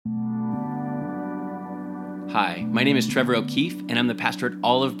Hi, my name is Trevor O'Keefe, and I'm the pastor at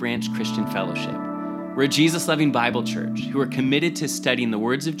Olive Branch Christian Fellowship. We're a Jesus-loving Bible church who are committed to studying the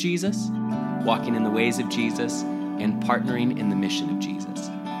words of Jesus, walking in the ways of Jesus, and partnering in the mission of Jesus.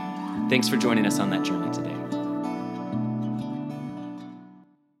 Thanks for joining us on that journey today.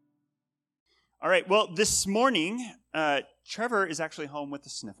 All right, well, this morning, Trevor is actually home with the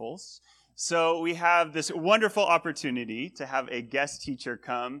sniffles. So we have this wonderful opportunity to have a guest teacher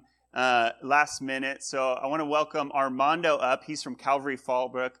come last minute. So I want to welcome Armando up. He's from Calvary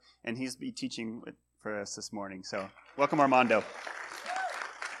Fallbrook, and he's be teaching for us this morning. So welcome, Armando.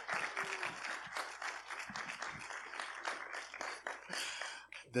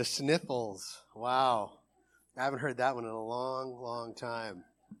 The sniffles. Wow. I haven't heard that one in a long, long time.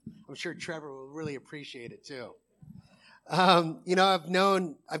 I'm sure Trevor will really appreciate it too. I've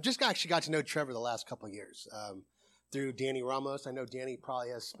just actually got to know Trevor the last couple of years through Danny Ramos. I know Danny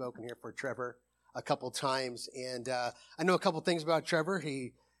probably has spoken here for Trevor a couple times, and I know a couple things about Trevor.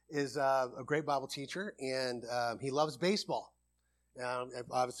 He is a great Bible teacher, and he loves baseball.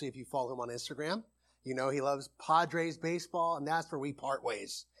 Obviously, if you follow him on Instagram, you know he loves Padres baseball, and that's where we part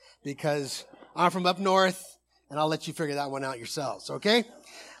ways, because I'm from up north, and I'll let you figure that one out yourselves, okay?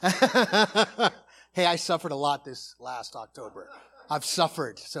 Hey, I suffered a lot this last October. I've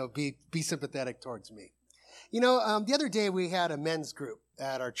suffered, so be sympathetic towards me. You know, the other day we had a men's group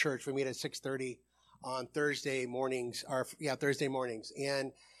at our church. We meet at 6:30 on Thursday mornings,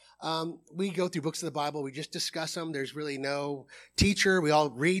 and we go through books of the Bible. We just discuss them. There's really no teacher. We all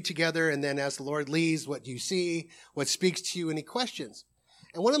read together, and then as the Lord leads, what you see, what speaks to you, any questions.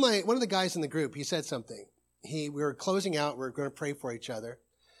 And one of the guys in the group, he said something. We were closing out. We were going to pray for each other.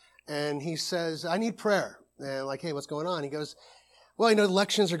 And he says, I need prayer. And I'm like, hey, what's going on? He goes, well,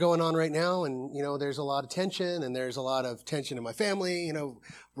 elections are going on right now, and, there's a lot of tension, and there's a lot of tension in my family.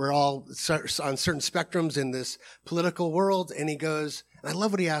 We're all on certain spectrums in this political world. And he goes, and I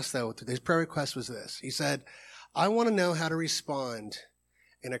love what he asked, though. His prayer request was this. He said, I want to know how to respond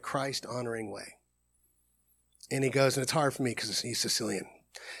in a Christ-honoring way. And he goes, and it's hard for me because he's Sicilian.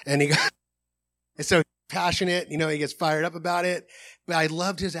 And he goes, and so passionate, he gets fired up about it, but I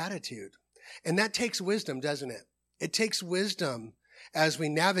loved his attitude. And that takes wisdom, doesn't it? It takes wisdom as we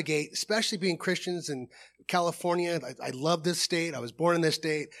navigate, especially being Christians in California. I love this state. I was born in this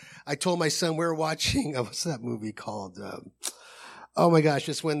state. I told my son we were watching, what's that movie called? Oh my gosh,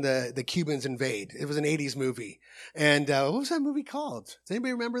 it's when the Cubans invade. It was an 80s movie. And what was that movie called? Does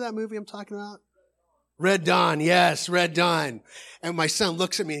anybody remember that movie I'm talking about? Red Dawn. Yes, Red Dawn. And my son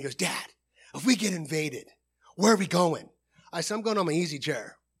looks at me and he goes, Dad, if we get invaded, where are we going? I said, I'm going on my easy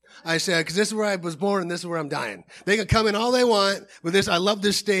chair. I said, because this is where I was born and this is where I'm dying. They can come in all they want, but I love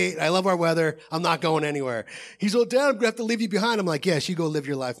this state. I love our weather. I'm not going anywhere. He's like, Dad, I'm going to have to leave you behind. I'm like, yes, you go live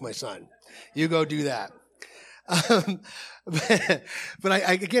your life, my son. You go do that. But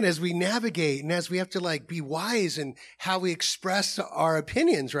again, as we navigate and as we have to be wise in how we express our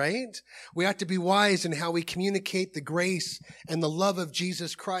opinions, right? We have to be wise in how we communicate the grace and the love of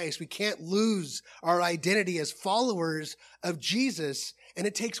Jesus Christ. We can't lose our identity as followers of Jesus, and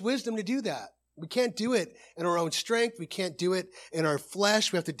it takes wisdom to do that. We can't do it in our own strength. We can't do it in our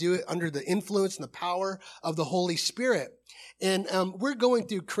flesh. We have to do it under the influence and the power of the Holy Spirit. And we're going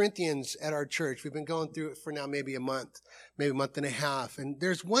through Corinthians at our church. We've been going through it for now maybe a month and a half. And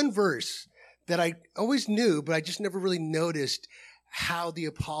there's one verse that I always knew, but I just never really noticed how the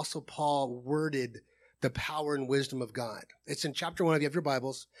Apostle Paul worded the power and wisdom of God. It's in chapter 1. If you have your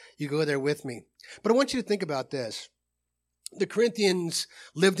Bibles, you go there with me. But I want you to think about this. The Corinthians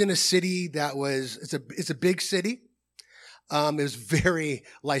lived in a city that it's a big city. It was very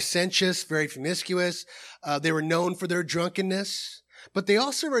licentious, very promiscuous. They were known for their drunkenness, but they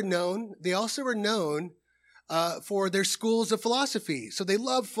also were known for their schools of philosophy. So they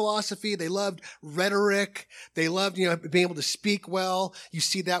loved philosophy. They loved rhetoric. They loved, being able to speak well. You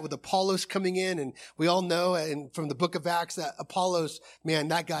see that with Apollos coming in, and we all know, and from the book of Acts, that Apollos, man,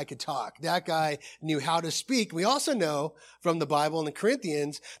 that guy could talk. That guy knew how to speak. We also know from the Bible and the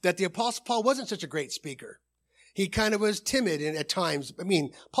Corinthians that the Apostle Paul wasn't such a great speaker. He kind of was timid at times. I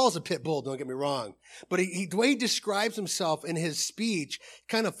mean, Paul's a pit bull, don't get me wrong. But the way he describes himself in his speech,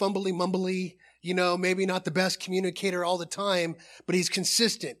 kind of fumbly, mumbly, maybe not the best communicator all the time, but he's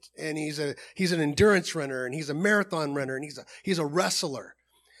consistent. And he's an endurance runner, and he's a marathon runner, and he's a wrestler.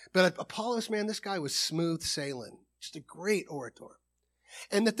 But Apollos, man, this guy was smooth sailing. Just a great orator.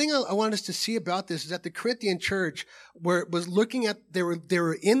 And the thing I want us to see about this is that the Corinthian church was looking at, they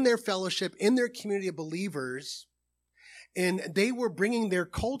were in their fellowship, in their community of believers, and they were bringing their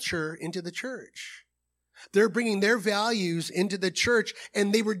culture into the church. They're bringing their values into the church,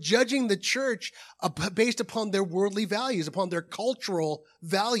 and they were judging the church based upon their worldly values, upon their cultural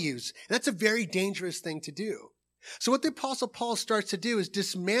values. And that's a very dangerous thing to do. So what the Apostle Paul starts to do is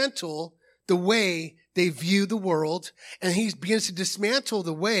dismantle the way they view the world, and he begins to dismantle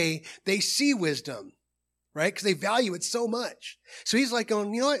the way they see wisdom, right? Because they value it so much. So he's like, you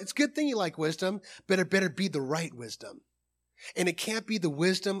know what? It's a good thing you like wisdom, but it better be the right wisdom. And it can't be the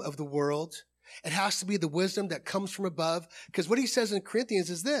wisdom of the world. It has to be the wisdom that comes from above. Because what he says in Corinthians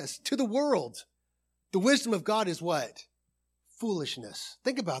is this: to the world, the wisdom of God is what? Foolishness.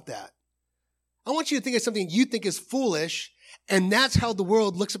 Think about that. I want you to think of something you think is foolish, and that's how the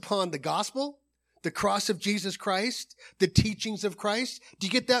world looks upon the gospel, the cross of Jesus Christ, the teachings of Christ. Do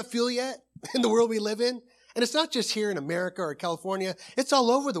you get that feel yet in the world we live in? And it's not just here in America or California. It's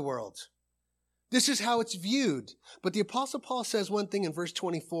all over the world. This is how it's viewed. But the Apostle Paul says one thing in verse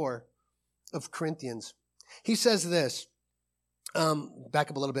 24 of Corinthians. He says this,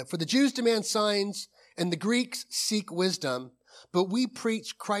 back up a little bit. For the Jews demand signs and the Greeks seek wisdom, but we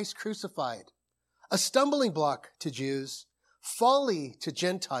preach Christ crucified, a stumbling block to Jews, folly to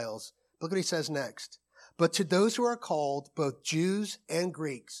Gentiles. Look what he says next. But to those who are called, both Jews and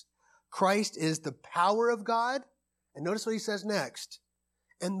Greeks, Christ is the power of God. And notice what he says next.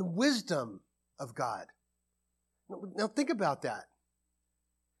 And the wisdom of God. Now think about that.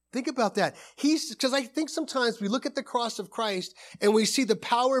 Think about that. Because I think sometimes we look at the cross of Christ and we see the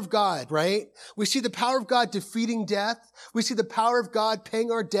power of God, right? We see the power of God defeating death. We see the power of God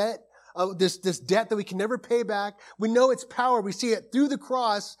paying our debt, this debt that we can never pay back. We know its power. We see it through the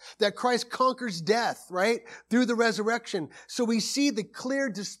cross that Christ conquers death, right? Through the resurrection. So we see the clear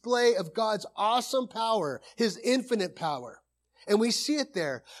display of God's awesome power, his infinite power. And we see it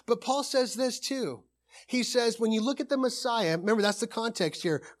there. But Paul says this too. He says, when you look at the Messiah, remember that's the context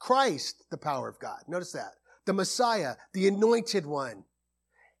here, Christ, the power of God. Notice that. The Messiah, the anointed one.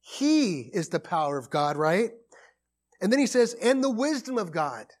 He is the power of God, right? And then he says, and the wisdom of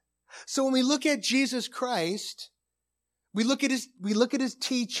God. So when we look at Jesus Christ, we look at his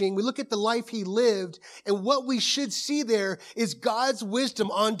teaching, we look at the life he lived, and what we should see there is God's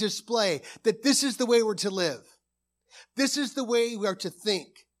wisdom on display, that this is the way we're to live. This is the way we are to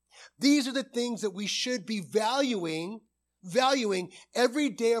think. These are the things that we should be valuing every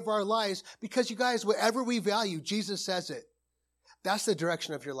day of our lives, because you guys, whatever we value, Jesus says it. That's the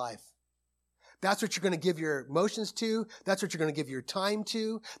direction of your life. That's what you're going to give your emotions to. That's what you're going to give your time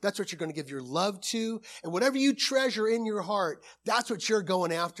to. That's what you're going to give your love to. And whatever you treasure in your heart, that's what you're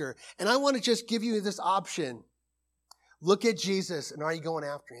going after. And I want to just give you this option. Look at Jesus, and are you going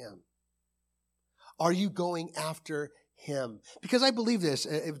after him? Are you going after him? Because I believe this.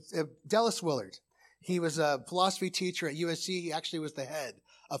 Dallas Willard, he was a philosophy teacher at USC. He actually was the head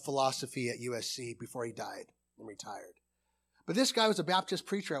of philosophy at USC before he died and retired. But this guy was a Baptist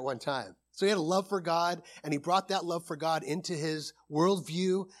preacher at one time. So he had a love for God, and he brought that love for God into his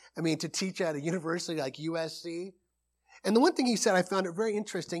worldview. To teach at a university like USC. And the one thing he said, I found it very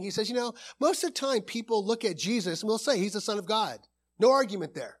interesting. He says, most of the time people look at Jesus and will say he's the Son of God. No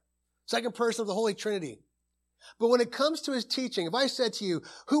argument there. Second person of the Holy Trinity. But when it comes to his teaching, if I said to you,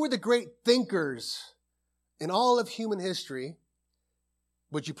 who were the great thinkers in all of human history,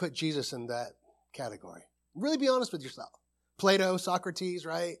 would you put Jesus in that category? Really be honest with yourself. Plato, Socrates,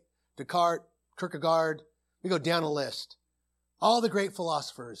 right? Descartes, Kierkegaard. We go down a list. All the great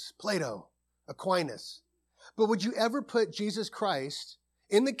philosophers, Plato, Aquinas. But would you ever put Jesus Christ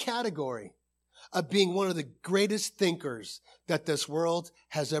in the category of being one of the greatest thinkers that this world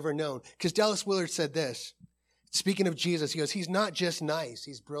has ever known? Because Dallas Willard said this. Speaking of Jesus, he goes, he's not just nice,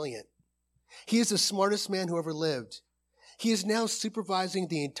 he's brilliant. He is the smartest man who ever lived. He is now supervising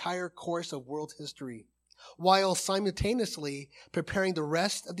the entire course of world history, while simultaneously preparing the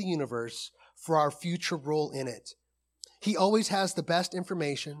rest of the universe for our future role in it. He always has the best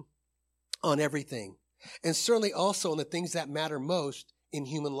information on everything, and certainly also on the things that matter most in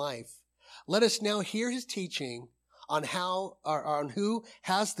human life. Let us now hear his teaching on who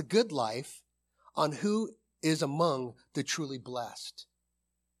has the good life, on who is among the truly blessed.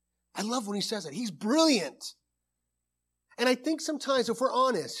 I love when he says it. He's brilliant. And I think sometimes, if we're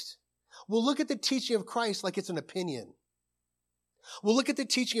honest, we'll look at the teaching of Christ like it's an opinion. We'll look at the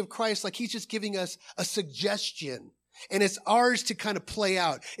teaching of Christ like he's just giving us a suggestion. And it's ours to kind of play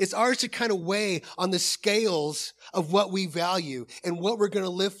out. It's ours to kind of weigh on the scales of what we value and what we're going to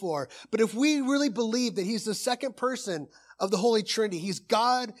live for. But if we really believe that he's the second person of the Holy Trinity, he's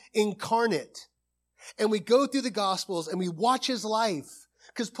God incarnate, and we go through the Gospels and we watch his life,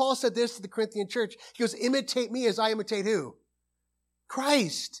 because Paul said this to the Corinthian church. He goes, imitate me as I imitate who?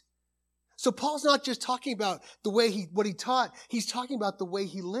 Christ. So Paul's not just talking about what he taught. He's talking about the way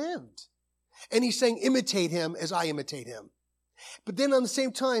he lived. And he's saying, imitate him as I imitate him. But then on the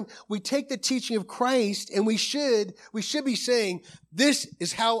same time, we take the teaching of Christ and we should be saying, this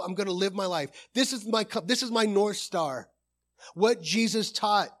is how I'm going to live my life. This is my North Star. What Jesus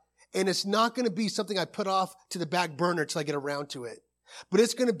taught. And it's not going to be something I put off to the back burner till I get around to it. But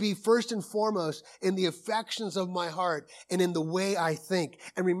it's going to be first and foremost in the affections of my heart and in the way I think.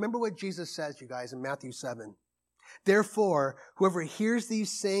 And remember what Jesus says, you guys, in Matthew 7. Therefore, whoever hears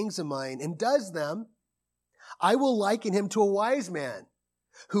these sayings of mine and does them, I will liken him to a wise man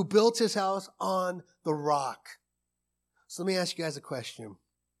who built his house on the rock. So let me ask you guys a question.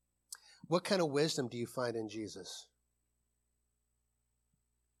 What kind of wisdom do you find in Jesus?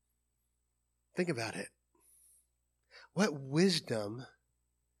 Think about it. What wisdom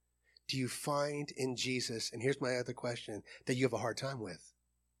do you find in Jesus? And here's my other question that you have a hard time with.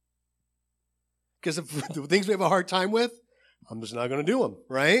 Because if the things we have a hard time with, I'm just not going to do them,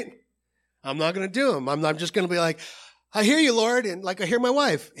 right? I'm not going to do them. I'm just going to be like, I hear you, Lord. And like I hear my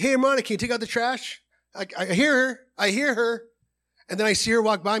wife. Hey, Monica, can you take out the trash? I hear her. And then I see her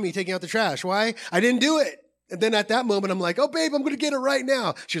walk by me taking out the trash. Why? I didn't do it. And then at that moment, I'm like, oh, babe, I'm going to get it right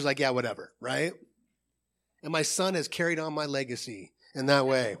now. She's like, yeah, whatever, right? And my son has carried on my legacy in that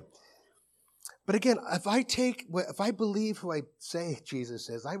way. But again, if I believe who I say Jesus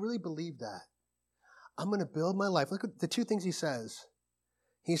is, I really believe that. I'm going to build my life. Look at the two things he says.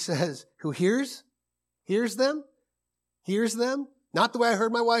 He says, who hears them, not the way I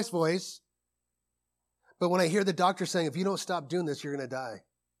heard my wife's voice, but when I hear the doctor saying, if you don't stop doing this, you're going to die.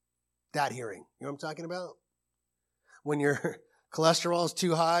 That hearing. You know what I'm talking about? When your cholesterol is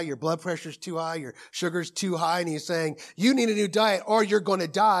too high, your blood pressure is too high, your sugar's too high, and he's saying, you need a new diet or you're going to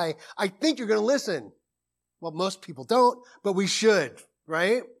die. I think you're going to listen. Well, most people don't, but we should,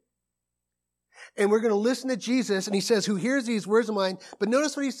 right? And we're going to listen to Jesus, and he says, who hears these words of mine, but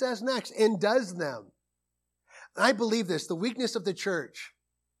notice what he says next, and does them. And I believe this, the weakness of the church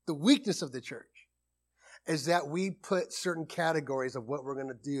is that we put certain categories of what we're going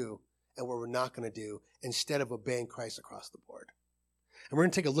to do and what we're not going to do instead of obeying Christ across the board. And we're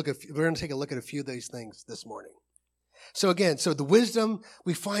going to take a look at a few of these things this morning. So the wisdom,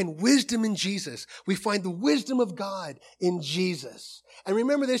 we find wisdom in Jesus. We find the wisdom of God in Jesus. And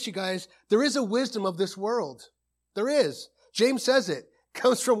remember this, you guys, there is a wisdom of this world. There is. James says it.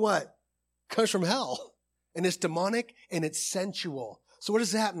 Comes from what? Comes from hell. And it's demonic and it's sensual. So what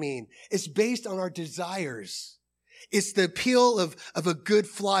does that mean? It's based on our desires. It's the appeal of a good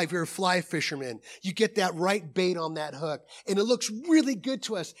fly. If you're a fly fisherman, you get that right bait on that hook. And it looks really good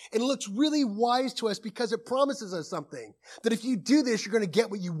to us. And it looks really wise to us because it promises us something. That if you do this, you're going to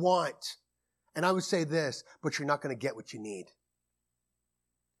get what you want. And I would say this, but you're not going to get what you need.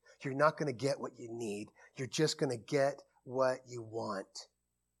 You're not going to get what you need. You're just going to get what you want.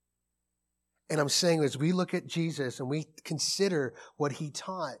 And I'm saying as we look at Jesus and we consider what he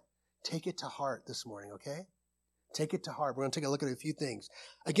taught, take it to heart this morning, okay? Take it to heart. We're going to take a look at a few things.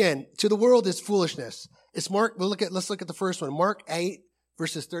 Again, to the world is foolishness. Let's look at the first one. Mark 8,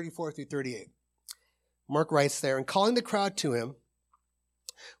 verses 34 through 38. Mark writes there, and calling the crowd to him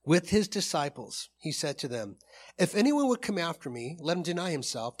with his disciples, he said to them, if anyone would come after me, let him deny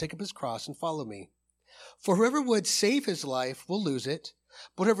himself, take up his cross, and follow me. For whoever would save his life will lose it,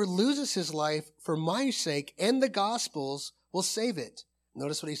 but whoever loses his life for my sake and the gospel's will save it.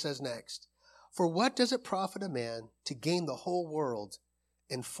 Notice what he says next. For what does it profit a man to gain the whole world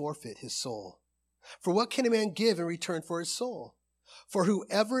and forfeit his soul? For what can a man give in return for his soul? For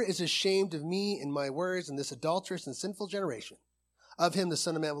whoever is ashamed of me and my words in this adulterous and sinful generation, of him the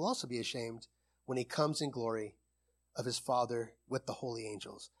Son of Man will also be ashamed when he comes in glory of his Father with the holy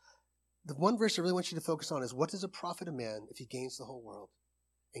angels. The one verse I really want you to focus on is, what does it profit a man if he gains the whole world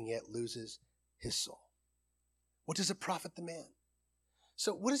and yet loses his soul? What does it profit the man?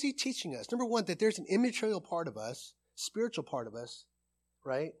 So what is he teaching us? Number one, that there's an immaterial part of us, spiritual part of us,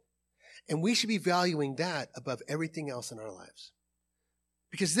 right? And we should be valuing that above everything else in our lives.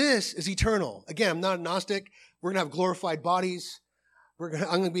 Because this is eternal. Again, I'm not a Gnostic. We're going to have glorified bodies. I'm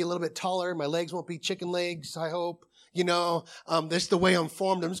going to be a little bit taller. My legs won't be chicken legs, I hope. This is the way I'm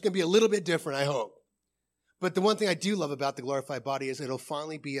formed. I'm just going to be a little bit different, I hope. But the one thing I do love about the glorified body is it'll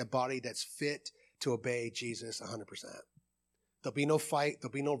finally be a body that's fit to obey Jesus 100%. There'll be no fight.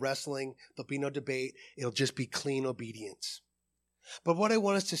 There'll be no wrestling. There'll be no debate. It'll just be clean obedience. But what I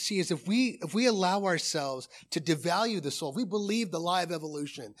want us to see is if we allow ourselves to devalue the soul, if we believe the lie of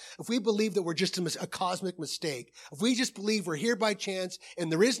evolution, if we believe that we're just a cosmic mistake, if we just believe we're here by chance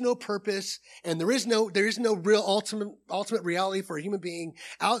and there is no purpose and there is no real ultimate reality for a human being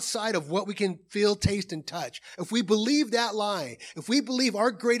outside of what we can feel, taste, and touch, if we believe that lie, if we believe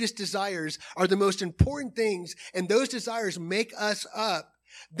our greatest desires are the most important things and those desires make us up,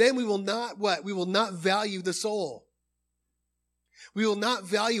 then we will not what? We will not value the soul. We will not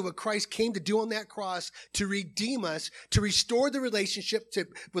value what Christ came to do on that cross to redeem us, to restore the relationship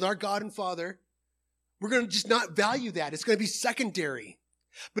with our God and Father. We're going to just not value that. It's going to be secondary.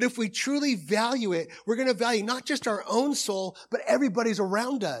 But if we truly value it, we're going to value not just our own soul, but everybody's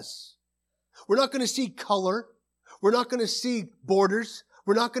around us. We're not going to see color. We're not going to see borders.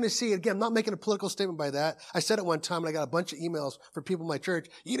 We're not going to see, again, I'm not making a political statement by that. I said it one time and I got a bunch of emails from people in my church.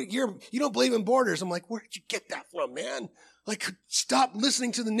 You don't believe in borders. I'm like, where did you get that from, man? Like, stop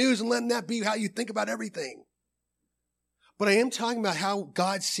listening to the news and letting that be how you think about everything. But I am talking about how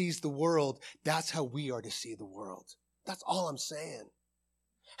God sees the world. That's how we are to see the world. That's all I'm saying.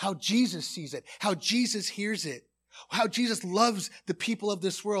 How Jesus sees it, how Jesus hears it, how Jesus loves the people of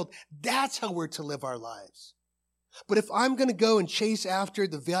this world. That's how we're to live our lives. But if I'm going to go and chase after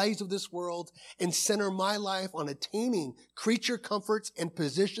the values of this world and center my life on attaining creature comforts and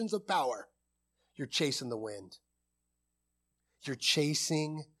positions of power, you're chasing the wind. You're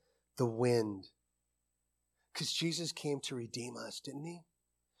chasing the wind. Because Jesus came to redeem us, didn't he?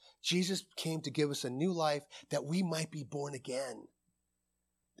 Jesus came to give us a new life that we might be born again.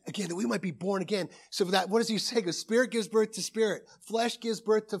 Again, that we might be born again. So for that, what does he say? He goes, spirit gives birth to spirit. Flesh gives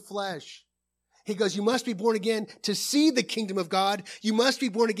birth to flesh. He goes, you must be born again to see the kingdom of God. You must be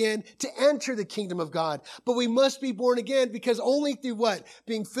born again to enter the kingdom of God. But we must be born again because only through what?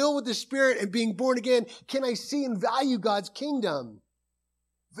 Being filled with the Spirit and being born again can I see and value God's kingdom.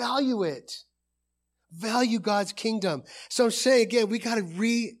 Value it. Value God's kingdom. So I'm saying again, we got to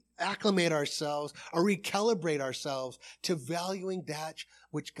reacclimate ourselves or recalibrate ourselves to valuing that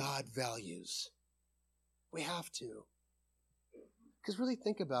which God values. We have to. Because really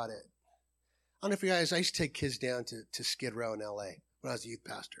think about it. I don't know if you guys, I used to take kids down to Skid Row in LA when I was a youth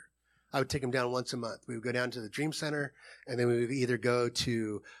pastor. I would take them down once a month. We would go down to the Dream Center, and then we would either go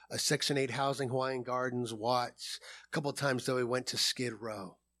to a Section 8 housing, Hawaiian Gardens, Watts. A couple of times, though, we went to Skid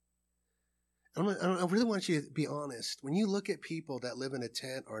Row. I really want you to be honest. When you look at people that live in a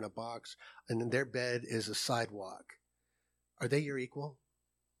tent or in a box, and then their bed is a sidewalk, are they your equal?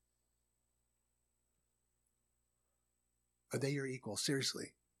 Are they your equal?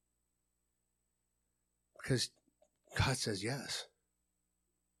 Seriously. Because God says yes.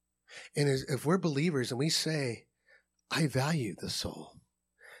 And if we're believers and we say, I value the soul,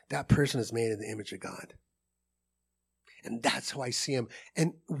 that person is made in the image of God. And that's how I see him.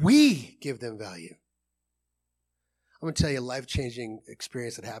 And we give them value. I'm going to tell you a life-changing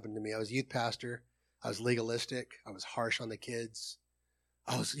experience that happened to me. I was a youth pastor. I was legalistic. I was harsh on the kids.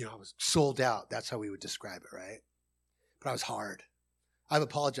 I was sold out. That's how we would describe it, right? But I was hard. I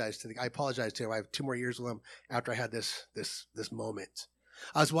apologized to him. I have 2 more years with him after I had this moment.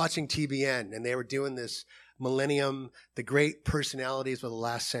 I was watching TBN, and they were doing this millennium, the great personalities of the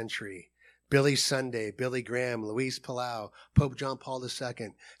last century. Billy Sunday, Billy Graham, Luis Palau, Pope John Paul II,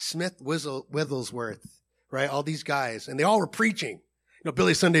 Smith Wigglesworth, right? All these guys, and they all were preaching.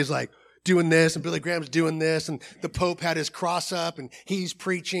 Billy Sunday's like doing this, and Billy Graham's doing this, and the Pope had his cross up, and he's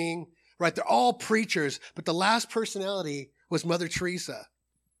preaching, right? They're all preachers, but the last personality was Mother Teresa.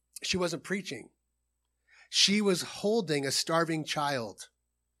 She wasn't preaching. She was holding a starving child.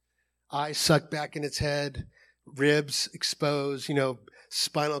 Eyes sucked back in its head, ribs exposed,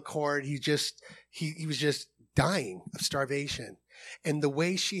 spinal cord. He was just dying of starvation. And the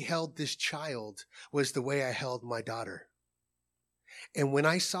way she held this child was the way I held my daughter. And when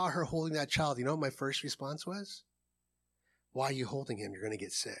I saw her holding that child, you know what my first response was? Why are you holding him? You're going to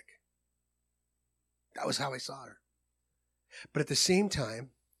get sick. That was how I saw her. But at the same time,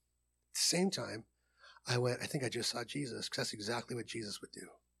 I went, I think I just saw Jesus, because that's exactly what Jesus would do.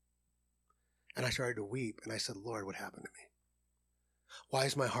 And I started to weep, and I said, Lord, what happened to me? Why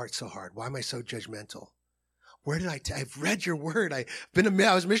is my heart so hard? Why am I so judgmental? Where did I've read your word. I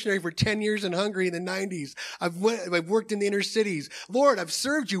was a missionary for 10 years in Hungary in the 90s. I've worked in the inner cities. Lord, I've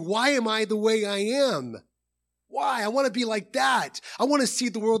served you. Why am I the way I am? Why? I want to be like that. I want to see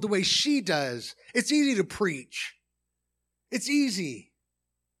the world the way she does. It's easy to preach. It's easy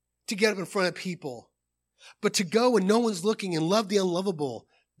to get up in front of people. But to go when no one's looking and love the unlovable,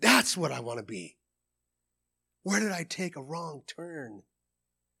 that's what I want to be. Where did I take a wrong turn?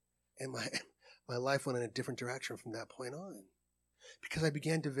 And my life went in a different direction from that point on. Because I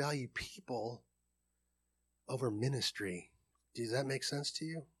began to value people over ministry. Does that make sense to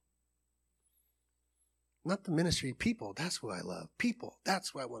you? Not the ministry, people. That's who I love. People. That's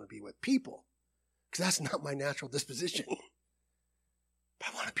who I want to be with. People. Because that's not my natural disposition. But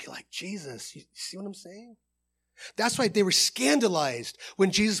I want to be like Jesus. You see what I'm saying? That's why they were scandalized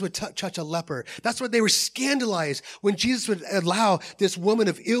when Jesus would touch a leper. That's why they were scandalized when Jesus would allow this woman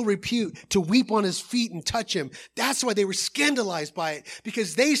of ill repute to weep on his feet and touch him. That's why they were scandalized by it,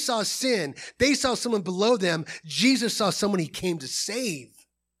 because they saw sin. They saw someone below them. Jesus saw someone he came to save.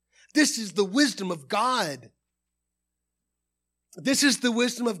 This is the wisdom of God. This is the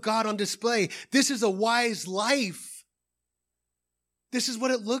wisdom of God on display. This is a wise life. This is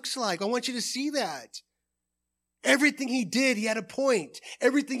what it looks like. I want you to see that. Everything he did, he had a point.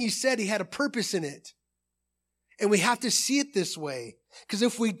 Everything he said, he had a purpose in it. And we have to see it this way. Because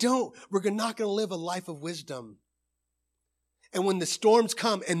if we don't, we're not going to live a life of wisdom. And when the storms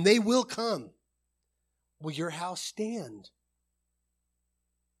come, and they will come, will your house stand?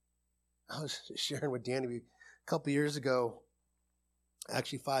 I was sharing with Danny a couple of years ago,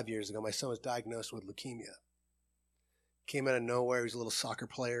 actually 5 years ago, my son was diagnosed with leukemia. Came out of nowhere. He was a little soccer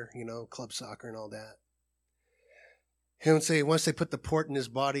player, club soccer and all that. He would say once they put the port in his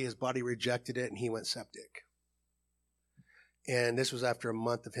body rejected it, and he went septic. And this was after a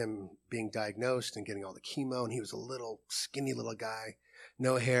month of him being diagnosed and getting all the chemo, and he was a little skinny little guy,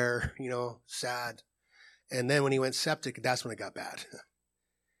 no hair, sad. And then when he went septic, that's when it got bad.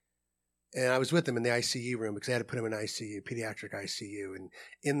 And I was with him in the ICU room because they had to put him in ICU, pediatric ICU. And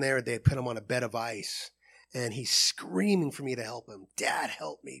in there, they put him on a bed of ice. And he's screaming for me to help him. Dad,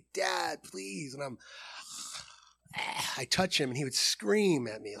 help me. Dad, please. And I touch him, and he would scream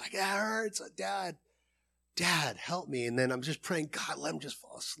at me like, that hurts. Dad, help me. And then I'm just praying, God, let him just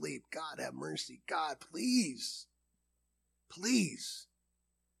fall asleep. God, have mercy. God, please. Please.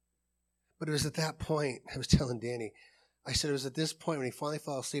 But it was at that point, I was telling Danny, I said it was at this point when he finally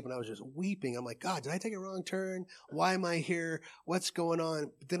fell asleep and I was just weeping. I'm like, God, did I take a wrong turn? Why am I here? What's going on?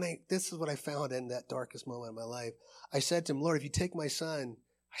 But then this is what I found in that darkest moment of my life. I said to him, Lord, if you take my son,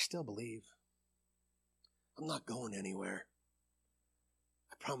 I still believe. I'm not going anywhere.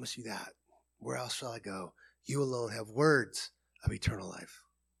 I promise you that. Where else shall I go? You alone have words of eternal life.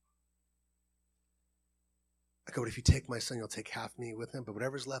 I go, but if you take my son, you'll take half me with him. But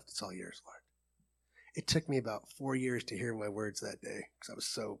whatever's left, it's all yours, Lord. It took me about 4 years to hear my words that day because I was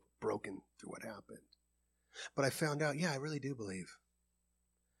so broken through what happened. But I found out, I really do believe.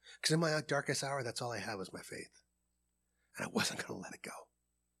 Because in my darkest hour, that's all I had was my faith. And I wasn't going to let it go.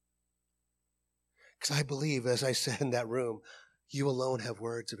 Because I believe, as I said in that room, you alone have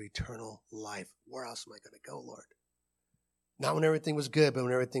words of eternal life. Where else am I going to go, Lord? Not when everything was good, but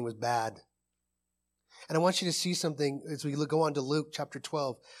when everything was bad. And I want you to see something as we go on to Luke chapter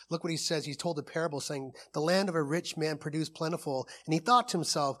 12. Look what he says. He's told a parable saying, the land of a rich man produced plentiful. And he thought to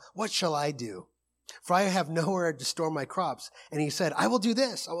himself, what shall I do? For I have nowhere to store my crops. And he said, I will do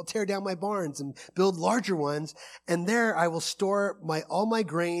this. I will tear down my barns and build larger ones. And there I will store all my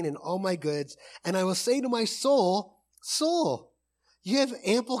grain and all my goods. And I will say to my soul, you have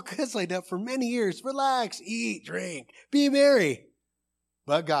ample goods laid up for many years. Relax, eat, drink, be merry.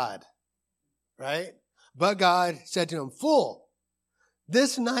 But God, right? But God said to him, fool,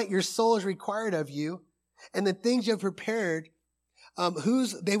 this night your soul is required of you, and the things you have prepared,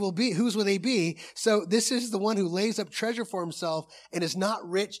 whose will they be? So this is the one who lays up treasure for himself and is not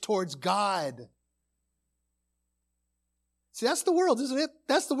rich towards God. See, that's the world, isn't it?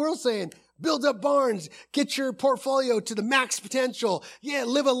 That's the world saying, build up barns, get your portfolio to the max potential. Yeah,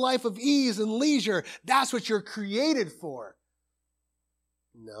 live a life of ease and leisure. That's what you're created for.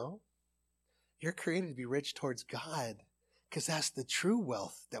 No. You're created to be rich towards God because that's the true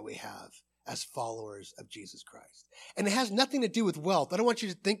wealth that we have as followers of Jesus Christ. And it has nothing to do with wealth. I don't want you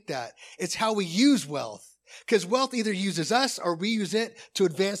to think that. It's how we use wealth, because wealth either uses us or we use it to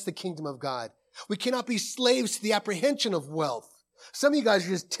advance the kingdom of God. We cannot be slaves to the apprehension of wealth. Some of you guys are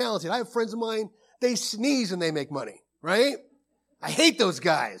just talented. I have friends of mine, they sneeze and they make money, right? I hate those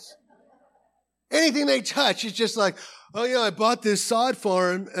guys. Anything they touch is just like, oh yeah, I bought this sod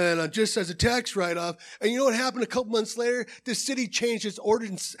farm and just as a tax write-off. And you know what happened a couple months later? The city changed its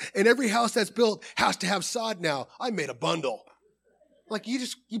ordinance and every house that's built has to have sod now. I made a bundle. Like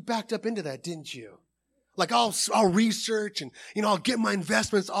you backed up into that, didn't you? Like I'll research and, I'll get my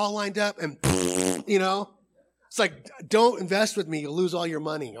investments all lined up and, it's like, don't invest with me. You'll lose all your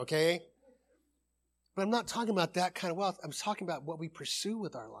money. Okay. But I'm not talking about that kind of wealth. I'm talking about what we pursue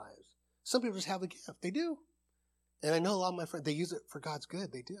with our lives. Some people just have the gift. They do. And I know a lot of my friends, they use it for God's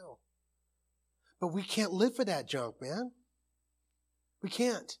good. They do. But we can't live for that junk, man. We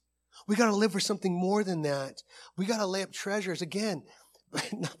can't. We got to live for something more than that. We got to lay up treasures, again,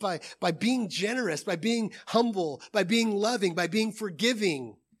 by being generous, by being humble, by being loving, by being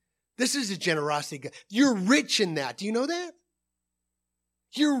forgiving. This is a generosity. You're rich in that. Do you know that?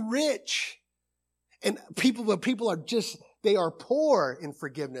 You're rich. And people are just, they are poor in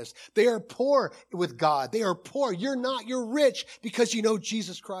forgiveness. They are poor with God. They are poor. You're not. You're rich because you know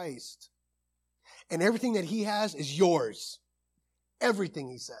Jesus Christ. And everything that he has is yours. Everything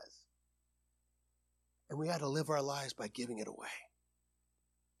he says. And we got to live our lives by giving it away.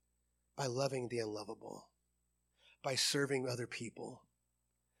 By loving the unlovable. By serving other people.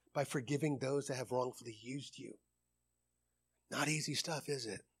 By forgiving those that have wrongfully used you. Not easy stuff, is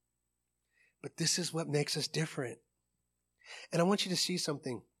it? But this is what makes us different. And I want you to see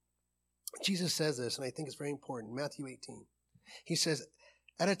something. Jesus says this, and I think it's very important. Matthew 18. He says,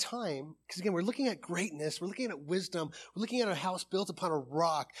 at a time, because again, we're looking at greatness, we're looking at wisdom, we're looking at a house built upon a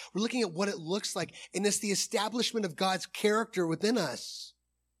rock, we're looking at what it looks like, and it's the establishment of God's character within us.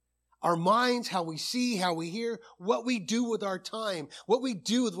 Our minds, how we see, how we hear, what we do with our time, what we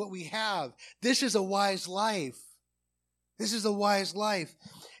do with what we have. This is a wise life. This is a wise life.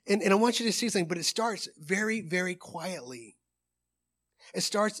 And I want you to see something, but it starts very, very quietly. It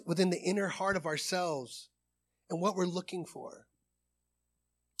starts within the inner heart of ourselves and what we're looking for.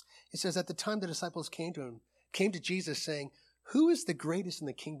 It says, at the time the disciples came to Jesus saying, who is the greatest in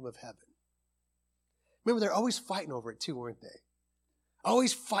the kingdom of heaven? Remember, they're always fighting over it too, weren't they?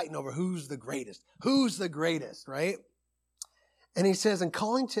 Always fighting over who's the greatest. Who's the greatest, right? And he says, and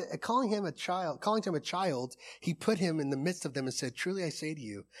calling him a child, he put him in the midst of them and said, truly I say to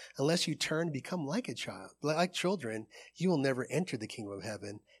you, unless you turn and become like a child, like children, you will never enter the kingdom of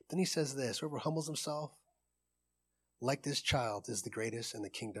heaven. Then he says this, whoever humbles himself like this child is the greatest in the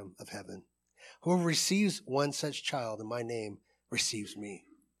kingdom of heaven. Whoever receives one such child in my name receives me.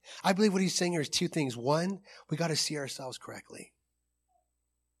 I believe what he's saying here is two things. One, we got to see ourselves correctly.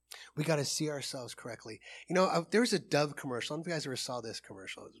 We got to see ourselves correctly. You know, there was a Dove commercial. I don't know if you guys ever saw this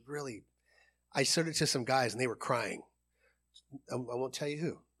commercial. It was really, I showed it to some guys and they were crying. I won't tell you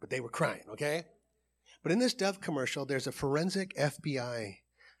who, but they were crying, okay? But in this Dove commercial, there's a forensic FBI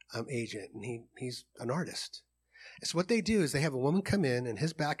agent, and he's an artist. And so what they do is they have a woman come in and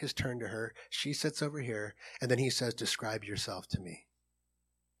his back is turned to her. She sits over here, and then he says, describe yourself to me.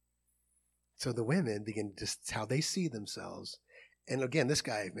 So the women begin just how they see themselves. And again, this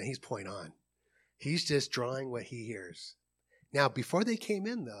guy, man, he's point on. He's just drawing what he hears. Now, before they came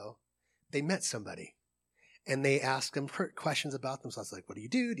in, though, they met somebody. And they asked them questions about themselves, like, what do you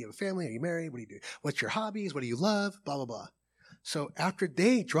do? Do you have a family? Are you married? What do you do? What's your hobbies? What do you love? Blah, blah, blah. So after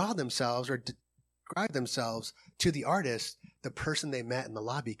they draw themselves or describe themselves to the artist, the person they met in the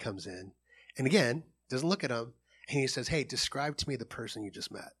lobby comes in. And again, doesn't look at them. And he says, hey, describe to me the person you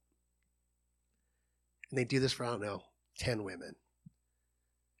just met. And they do this for, 10 women.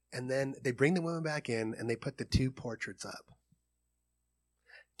 And then they bring the women back in and they put the two portraits up.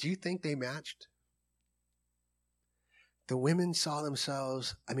 Do you think they matched? The women saw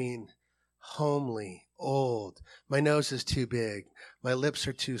themselves, homely, old. My nose is too big. My lips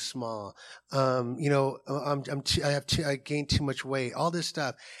are too small. I gained too much weight. All this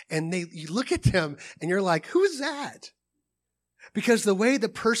stuff. And you look at them and you're like, who's that? Because the way the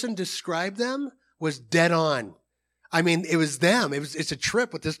person described them was dead on. It was them. It's a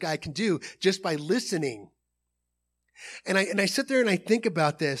trip what this guy can do just by listening. And I sit there and I think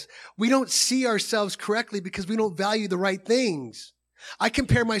about this. We don't see ourselves correctly because we don't value the right things. I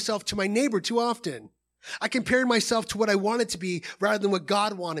compare myself to my neighbor too often. I compare myself to what I wanted to be rather than what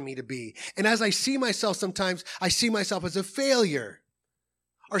God wanted me to be. And as I see myself sometimes, I see myself as a failure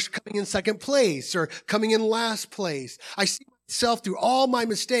or coming in second place or coming in last place. I see myself through all my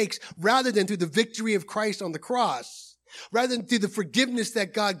mistakes rather than through the victory of Christ on the cross. Rather than through the forgiveness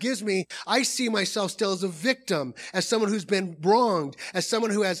that God gives me, I see myself still as a victim, as someone who's been wronged, as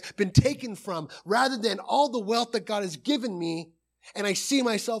someone who has been taken from, rather than all the wealth that God has given me, and I see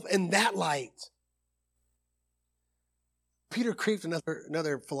myself in that light. Peter Kreeft,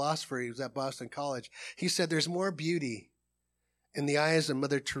 another philosopher, he was at Boston College, he said there's more beauty in the eyes of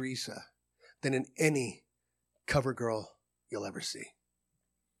Mother Teresa than in any cover girl you'll ever see.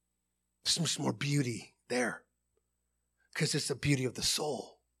 There's much more beauty there. Because it's the beauty of the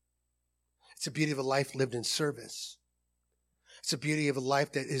soul. It's the beauty of a life lived in service. It's the beauty of a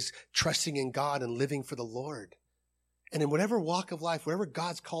life that is trusting in God and living for the Lord. And in whatever walk of life, wherever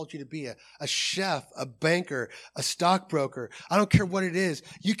God's called you to be, a chef, a banker, a stockbroker, I don't care what it is,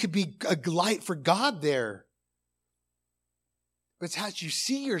 you could be a light for God there. But it's how you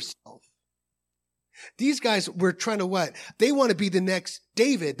see yourself. These guys were trying to what? They want to be the next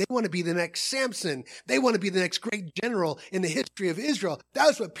David. They want to be the next Samson. They want to be the next great general in the history of Israel.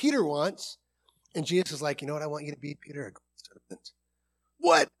 That's what Peter wants. And Jesus is like, you know what I want you to be, Peter? A great servant.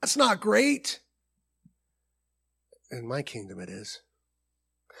 What? That's not great. In my kingdom it is.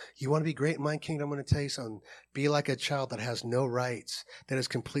 You want to be great in my kingdom? I'm going to tell you something. Be like a child that has no rights, that is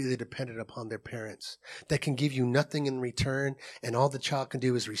completely dependent upon their parents, that can give you nothing in return, and all the child can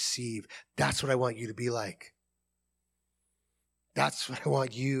do is receive. That's what I want you to be like. That's what I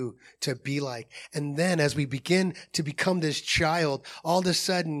want you to be like. And then as we begin to become this child, all of a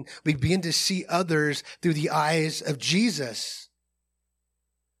sudden we begin to see others through the eyes of Jesus.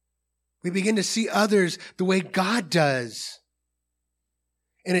 We begin to see others the way God does.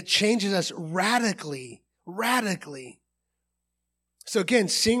 And it changes us radically. So again,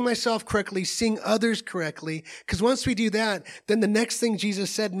 seeing myself correctly, seeing others correctly, because once we do that, then the next thing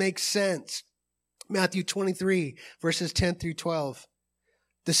Jesus said makes sense. Matthew 23, verses 10 through 12.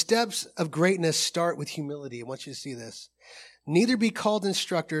 The steps of greatness start with humility. I want you to see this. Neither be called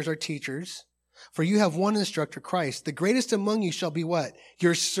instructors or teachers, for you have one instructor, Christ. The greatest among you shall be what?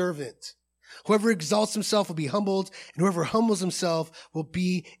 Your servant. Whoever exalts himself will be humbled, and whoever humbles himself will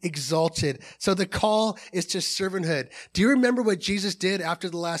be exalted. So the call is to servanthood. Do you remember what Jesus did after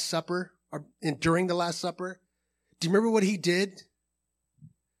the Last Supper or during the Last Supper? Do you remember what he did?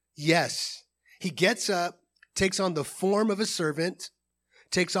 Yes. He gets up, takes on the form of a servant,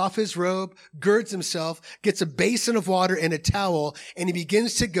 takes off his robe, girds himself, gets a basin of water and a towel, and he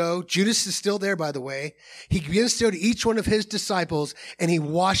begins to go. Judas is still there, by the way. He begins to go to each one of his disciples, and he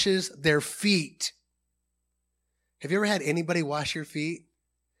washes their feet. Have you ever had anybody wash your feet?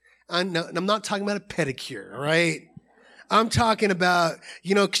 I'm not talking about a pedicure, all right? I'm talking about,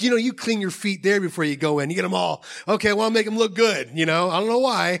 you clean your feet there before you go in. You get them all, okay, I want to make them look good, I don't know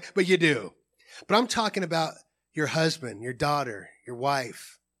why, but you do. But I'm talking about your husband, your daughter, your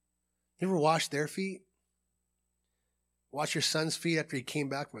wife. You ever wash their feet? Wash your son's feet after he came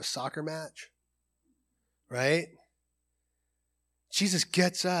back from a soccer match? Right? Jesus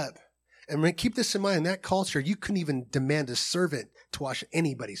gets up. And keep this in mind, in that culture, you couldn't even demand a servant to wash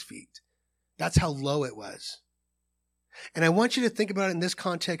anybody's feet. That's how low it was. And I want you to think about it in this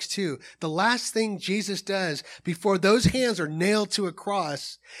context too. The last thing Jesus does before those hands are nailed to a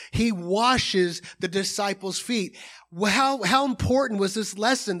cross, he washes the disciples' feet. How important was this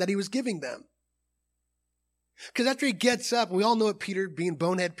lesson that he was giving them? Because after he gets up, we all know what Peter, being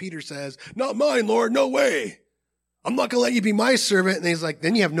bonehead Peter, says, "Not mine, Lord, no way. I'm not going to let you be my servant." And he's like,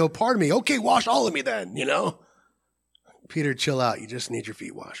 "Then you have no part of me. Okay, wash all of me then, Peter, chill out. You just need your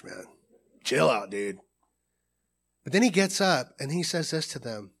feet washed, man. Chill out, dude. But then he gets up and he says this to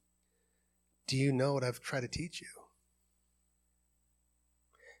them. Do you know what I've tried to teach you?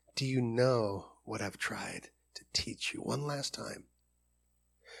 Do you know what I've tried to teach you? One last time.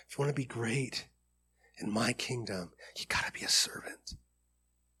 If you want to be great in my kingdom, you got to be a servant.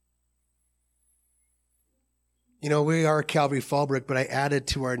 We are Calvary Fallbrook, but I added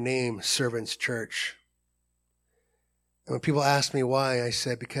to our name Servants Church. And when people ask me why, I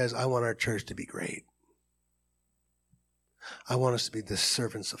said, because I want our church to be great. I want us to be the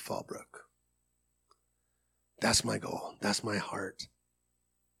servants of Fallbrook. That's my goal. That's my heart.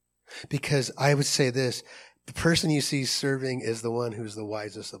 Because I would say this, the person you see serving is the one who's the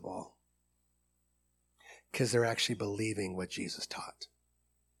wisest of all. Because they're actually believing what Jesus taught.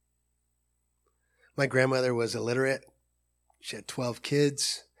 My grandmother was illiterate. She had 12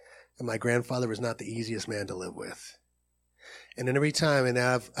 kids. And my grandfather was not the easiest man to live with. And then every time, and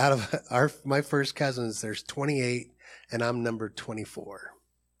out of my first cousins, there's 28. And I'm number 24.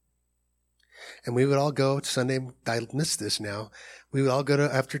 And we would all go to Sunday. I missed this now. We would all go to,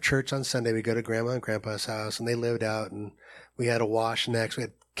 after church on Sunday, we'd go to Grandma and Grandpa's house, and they lived out, and we had to wash necks. We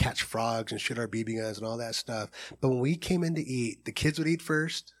had to catch frogs and shoot our BB guns and all that stuff. But when we came in to eat, the kids would eat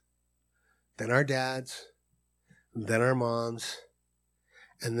first, then our dads, then our moms,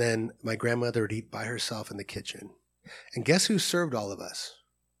 and then my grandmother would eat by herself in the kitchen. And guess who served all of us?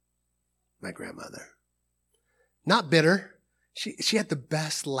 My grandmother. Not bitter. She had the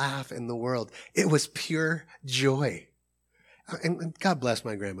best laugh in the world. It was pure joy. And God bless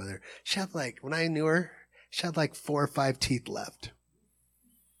my grandmother. She had when I knew her, she had 4 or 5 teeth left.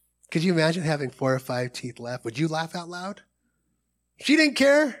 Could you imagine having 4 or 5 teeth left? Would you laugh out loud? She didn't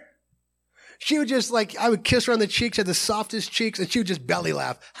care. She would just I would kiss her on the cheeks, had the softest cheeks, and she would just belly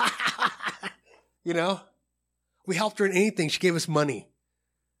laugh. We helped her in anything. She gave us money.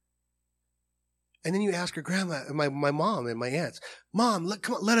 And then you ask her grandma, my mom and my aunts, Mom,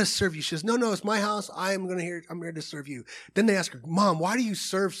 come on, let us serve you. She says, no, it's my house. I'm here to serve you. Then they ask her, Mom, why do you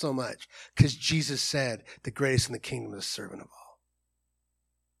serve so much? Because Jesus said the greatest in the kingdom is the servant of all.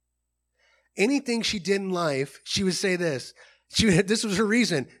 Anything she did in life, she would say this. This was her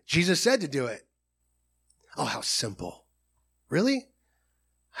reason. Jesus said to do it. Oh, how simple. Really?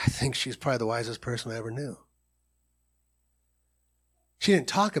 I think she's probably the wisest person I ever knew. She didn't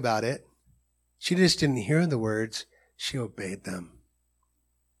talk about it. She just didn't hear the words. She obeyed them.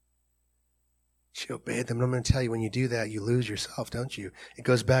 She obeyed them. And I'm going to tell you, when you do that, you lose yourself, don't you? It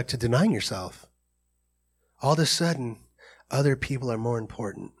goes back to denying yourself. All of a sudden, other people are more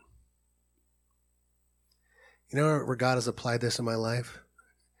important. You know where God has applied this in my life?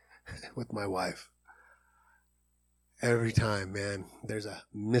 With my wife. Every time, man, there's a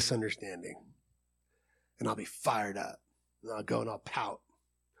misunderstanding. And I'll be fired up. And I'll go and I'll pout.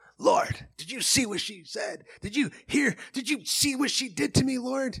 Lord, did you see what she said? Did you see what she did to me,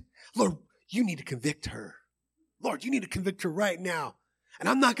 Lord? Lord, you need to convict her. Lord, you need to convict her right now. And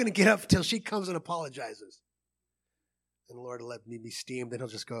I'm not going to get up until she comes and apologizes. And the Lord will let me be steamed. Then he'll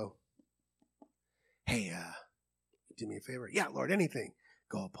just go, hey, do me a favor. Yeah, Lord, anything.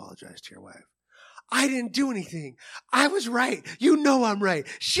 Go apologize to your wife. I didn't do anything. I was right. You know I'm right.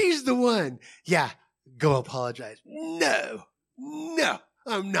 She's the one. Yeah, go apologize. No,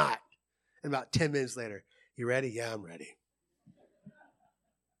 I'm not. And about 10 minutes later, you ready? Yeah, I'm ready.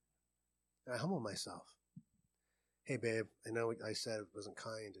 And I humble myself. Hey, babe, I know I said it wasn't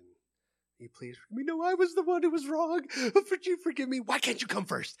kind, and you please forgive me. No, I was the one who was wrong. Would you forgive me? Why can't you come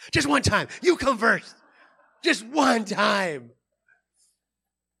first? Just one time. You come first. Just one time.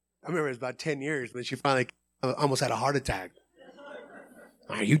 I remember it was about 10 years when she finally almost had a heart attack.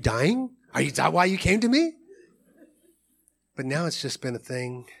 Are you dying? Is that why you came to me? But now it's just been a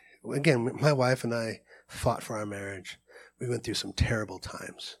thing. Again, my wife and I fought for our marriage. We went through some terrible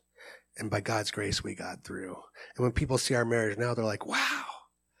times. And by God's grace, we got through. And when people see our marriage now, they're like, wow.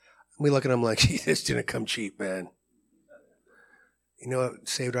 We look at them like, this didn't come cheap, man. You know what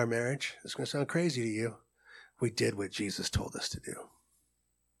saved our marriage? It's going to sound crazy to you. We did what Jesus told us to do.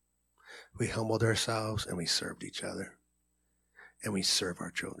 We humbled ourselves and we served each other. And we serve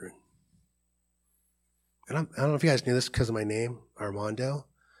our children. And I don't know if you guys knew this because of my name, Armando.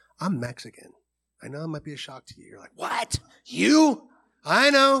 I'm Mexican. I know it might be a shock to you. You're like, what? You? I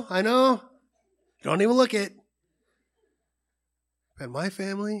know. Don't even look it. But my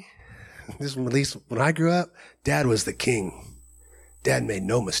family, at least when I grew up, Dad was the king. Dad made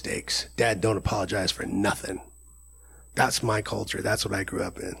no mistakes. Dad don't apologize for nothing. That's my culture. That's what I grew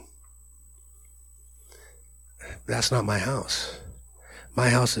up in. That's not my house. My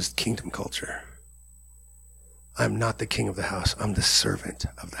house is kingdom culture. I'm not the king of the house. I'm the servant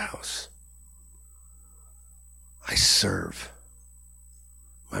of the house. I serve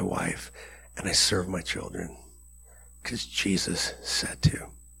my wife and I serve my children because Jesus said to.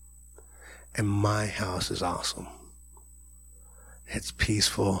 And my house is awesome. It's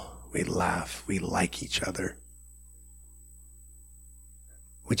peaceful. We laugh. We like each other.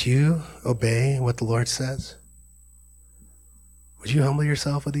 Would you obey what the Lord says? Would you humble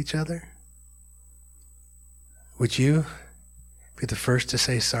yourself with each other? Would you be the first to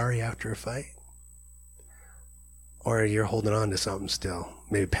say sorry after a fight? Or you're holding on to something still,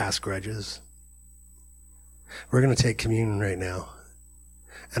 maybe past grudges? We're going to take communion right now.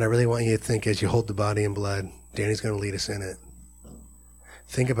 And I really want you to think as you hold the body and blood, Danny's going to lead us in it.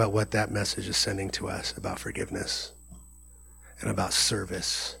 Think about what that message is sending to us about forgiveness and about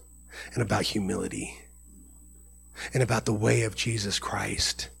service and about humility and about the way of Jesus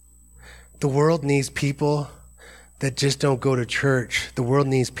Christ. The world needs people that just don't go to church. The world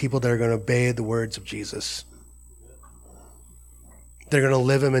needs people that are going to obey the words of Jesus. They're going to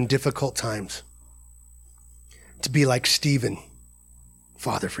live him in difficult times. To be like Stephen.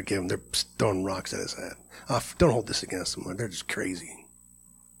 Father, forgive them. They're throwing rocks at his head. Don't hold this against them, Lord. They're just crazy.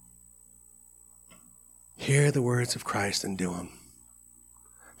 Hear the words of Christ and do them.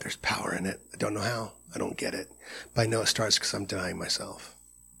 There's power in it. I don't know how. I don't get it. But I know it starts because I'm denying myself.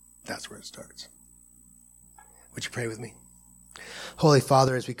 That's where it starts. Would you pray with me? Holy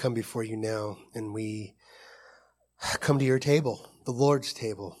Father, as we come before you now and we come to your table, the Lord's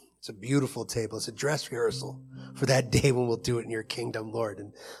table. It's a beautiful table. It's a dress rehearsal for that day when we'll do it in your kingdom, Lord.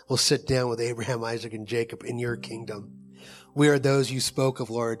 And we'll sit down with Abraham, Isaac, and Jacob in your kingdom. We are those you spoke of,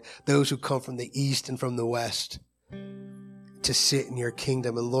 Lord, those who come from the east and from the west to sit in your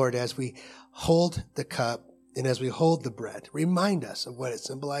kingdom. And Lord, as we hold the cup and as we hold the bread, remind us of what it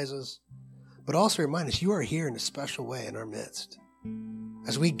symbolizes, but also remind us you are here in a special way in our midst.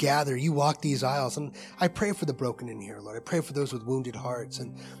 As we gather, you walk these aisles, and I pray for the broken in here, Lord. I pray for those with wounded hearts,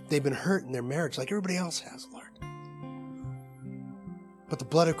 and they've been hurt in their marriage like everybody else has, Lord. But the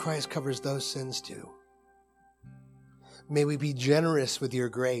blood of Christ covers those sins too. May we be generous with your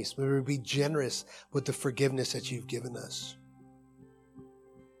grace. May we be generous with the forgiveness that you've given us.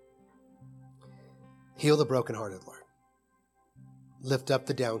 Heal the brokenhearted, Lord. Lift up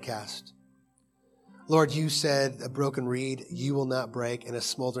the downcast. Lord, you said a broken reed you will not break, and a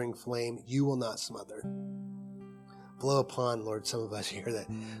smoldering flame you will not smother. Blow upon, Lord, some of us here that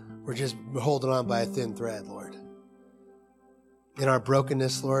we're just holding on by a thin thread, Lord. In our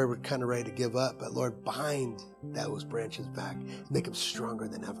brokenness, Lord, we're kind of ready to give up, but Lord, bind those branches back and make them stronger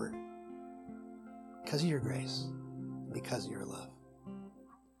than ever. Because of your grace, because of your love.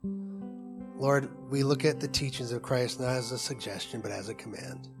 Lord, we look at the teachings of Christ not as a suggestion, but as a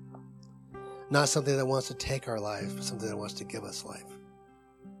command. Not something that wants to take our life, but something that wants to give us life.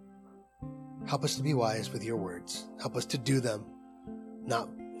 Help us to be wise with your words. Help us to do them, not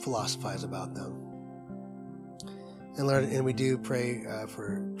philosophize about them. And Lord, and we do pray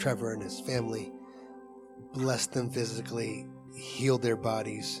for Trevor and his family. Bless them physically, heal their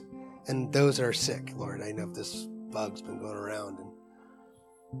bodies. And those that are sick, Lord, I know this bug's been going around.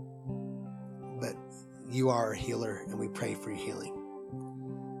 But you are a healer, and we pray for your healing.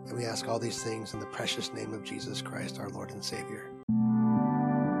 And we ask all these things in the precious name of Jesus Christ, our Lord and Savior.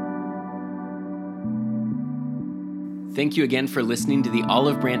 Thank you again for listening to the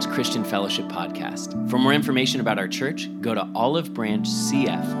Olive Branch Christian Fellowship podcast. For more information about our church, go to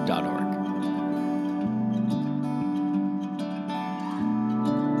olivebranchcf.org.